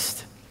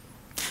Christ.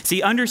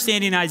 See,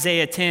 understanding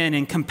Isaiah 10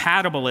 and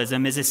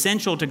compatibilism is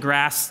essential to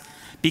grasp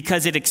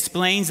because it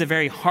explains the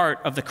very heart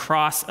of the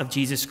cross of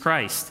Jesus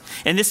Christ.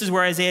 And this is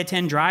where Isaiah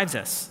 10 drives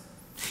us.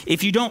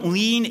 If you don't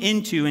lean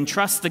into and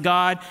trust the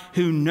God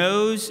who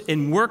knows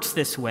and works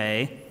this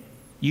way,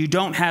 you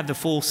don't have the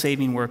full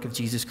saving work of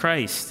Jesus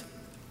Christ.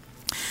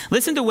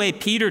 Listen to the way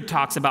Peter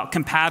talks about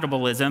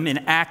compatibilism in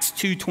Acts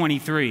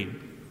 2:23.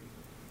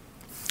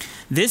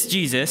 This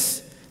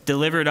Jesus,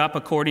 delivered up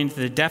according to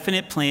the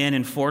definite plan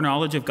and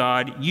foreknowledge of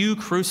God, you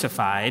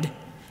crucified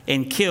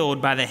and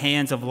killed by the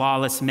hands of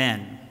lawless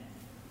men.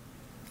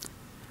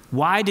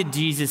 Why did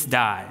Jesus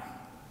die?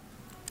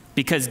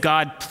 Because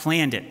God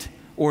planned it,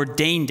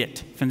 ordained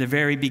it from the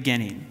very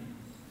beginning.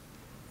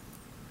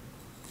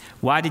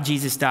 Why did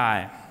Jesus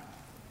die?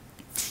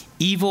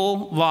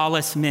 Evil,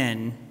 lawless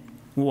men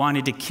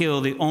wanted to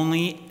kill the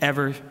only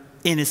ever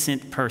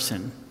innocent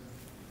person.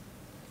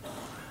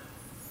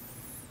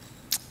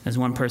 As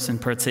one person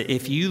puts it,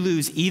 if you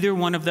lose either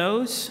one of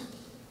those,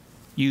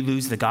 you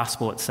lose the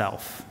gospel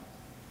itself.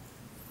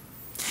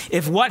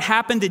 If what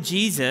happened to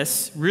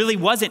Jesus really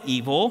wasn't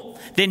evil,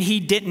 then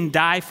he didn't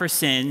die for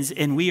sins,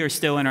 and we are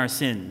still in our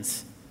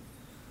sins.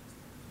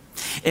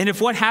 And if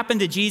what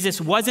happened to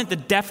Jesus wasn't the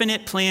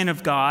definite plan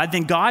of God,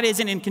 then God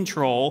isn't in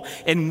control,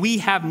 and we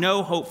have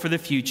no hope for the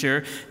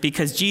future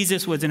because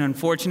Jesus was an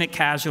unfortunate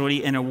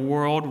casualty in a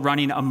world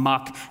running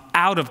amok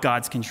out of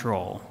God's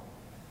control.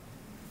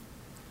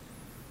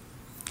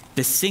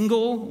 the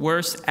single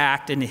worst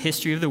act in the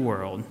history of the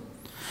world,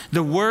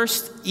 the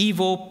worst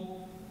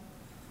evil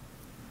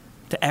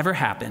to ever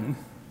happen,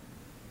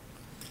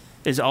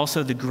 is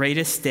also the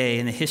greatest day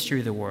in the history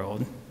of the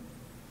world,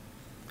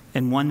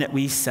 and one that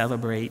we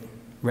celebrate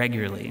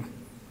regularly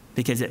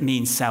because it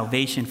means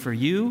salvation for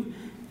you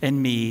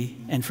and me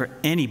and for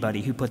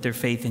anybody who put their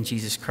faith in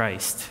Jesus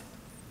Christ.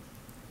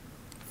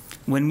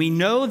 When we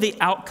know the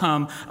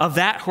outcome of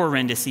that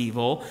horrendous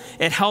evil,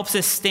 it helps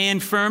us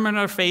stand firm in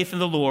our faith in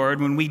the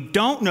Lord when we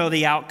don't know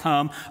the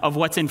outcome of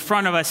what's in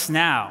front of us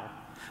now,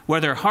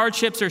 whether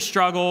hardships or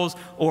struggles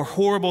or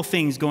horrible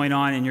things going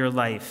on in your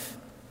life.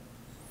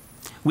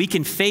 We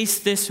can face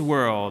this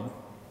world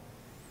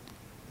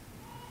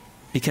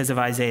because of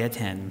Isaiah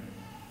 10.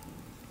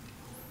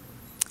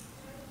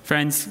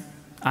 Friends,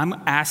 I'm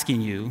asking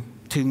you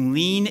to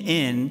lean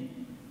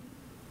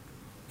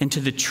into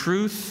the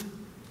truth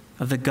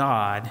of the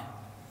God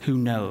who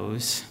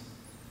knows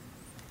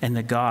and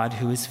the God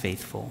who is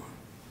faithful.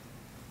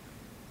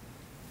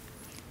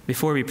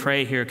 Before we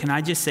pray here, can I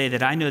just say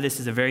that I know this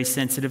is a very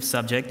sensitive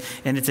subject,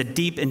 and it's a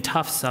deep and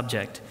tough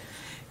subject.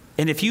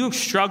 And if you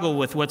struggle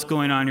with what's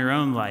going on in your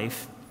own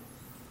life,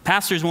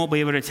 pastors won't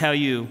be able to tell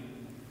you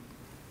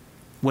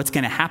what's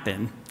going to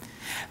happen.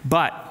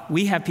 But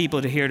we have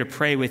people here to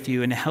pray with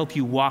you and to help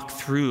you walk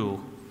through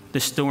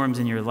the storms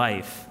in your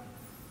life.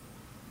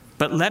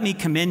 But let me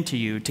commend to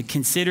you to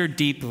consider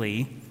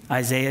deeply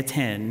Isaiah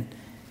 10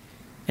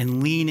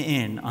 and lean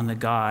in on the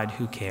God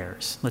who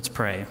cares. Let's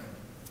pray.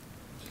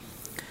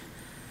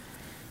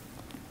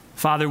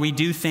 Father, we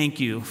do thank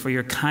you for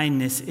your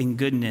kindness and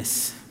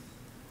goodness.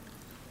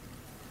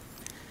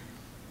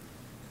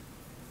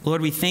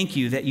 Lord, we thank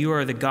you that you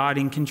are the God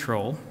in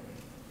control.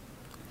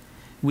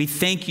 We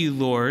thank you,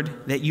 Lord,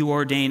 that you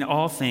ordain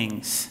all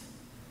things.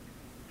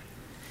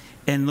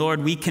 And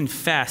Lord, we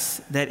confess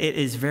that it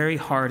is very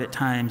hard at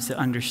times to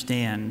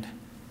understand.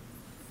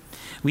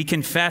 We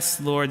confess,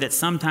 Lord, that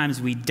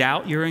sometimes we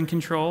doubt you're in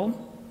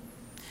control.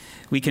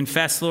 We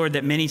confess, Lord,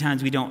 that many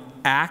times we don't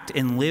act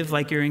and live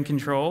like you're in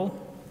control.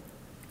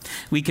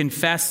 We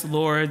confess,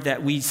 Lord,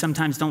 that we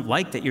sometimes don't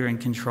like that you're in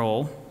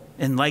control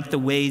and like the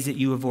ways that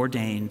you have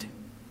ordained.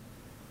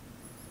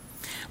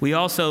 We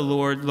also,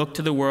 Lord, look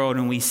to the world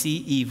and we see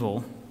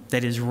evil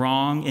that is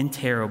wrong and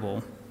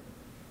terrible.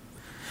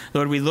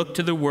 Lord, we look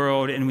to the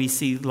world and we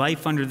see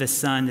life under the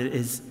sun that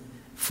is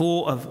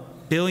full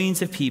of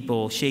billions of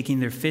people shaking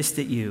their fist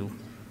at you.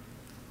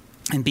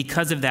 And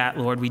because of that,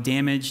 Lord, we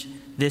damage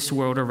this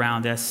world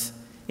around us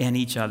and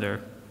each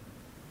other.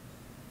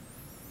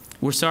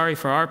 We're sorry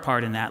for our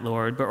part in that,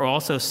 Lord, but we're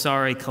also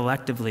sorry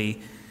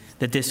collectively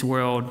that this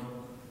world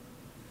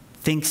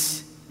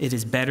thinks it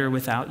is better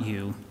without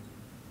you.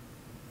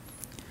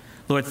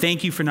 Lord,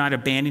 thank you for not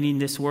abandoning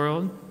this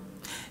world.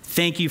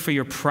 Thank you for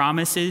your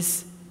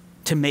promises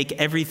to make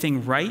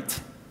everything right.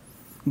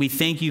 We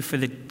thank you for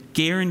the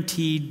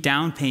guaranteed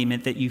down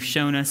payment that you've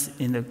shown us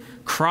in the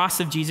cross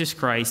of Jesus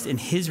Christ and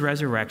his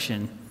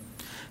resurrection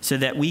so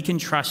that we can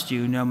trust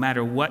you no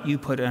matter what you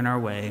put in our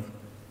way.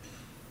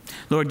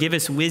 Lord, give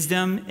us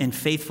wisdom and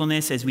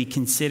faithfulness as we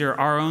consider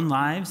our own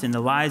lives and the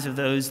lives of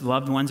those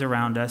loved ones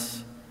around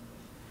us.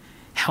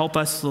 Help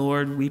us,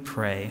 Lord, we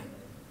pray.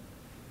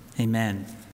 Amen.